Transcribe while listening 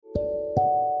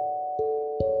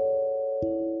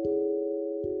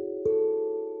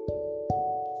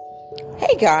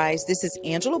Hey guys, this is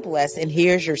Angela Bless, and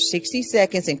here's your 60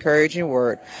 seconds encouraging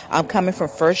word. I'm coming from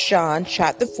 1 John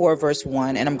chapter 4, verse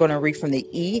 1, and I'm going to read from the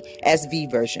ESV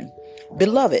version.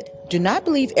 Beloved, do not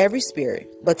believe every spirit,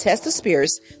 but test the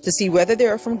spirits to see whether they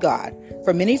are from God.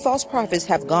 For many false prophets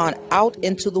have gone out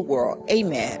into the world.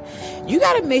 Amen. You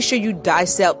got to make sure you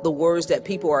dissect the words that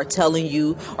people are telling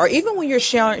you, or even when you're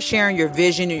sharing your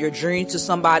vision or your dream to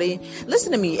somebody.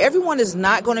 Listen to me. Everyone is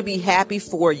not going to be happy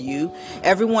for you.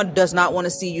 Everyone does not want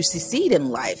to see you succeed in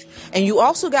life. And you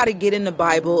also got to get in the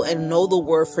Bible and know the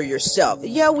word for yourself.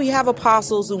 Yeah, we have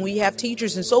apostles and we have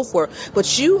teachers and so forth,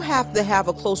 but you have to have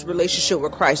a close relationship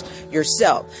with Christ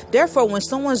yourself. Therefore, when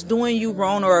someone's doing you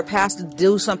wrong or a pastor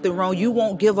do something wrong, you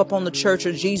won't give up on the church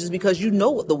or Jesus because you know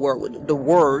what the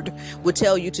word would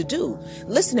tell you to do.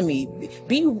 Listen to me.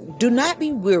 Do not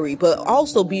be weary, but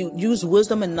also use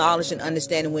wisdom and knowledge and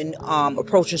understanding when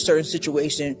approaching certain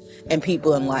situations and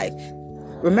people in life.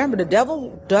 Remember, the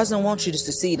devil doesn't want you to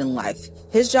succeed in life.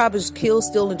 His job is kill,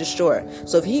 steal, and destroy.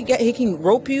 So if he can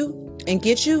rope you and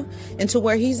get you into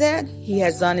where he's at, he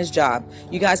has done his job.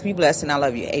 You guys be blessed, and I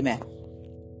love you. Amen.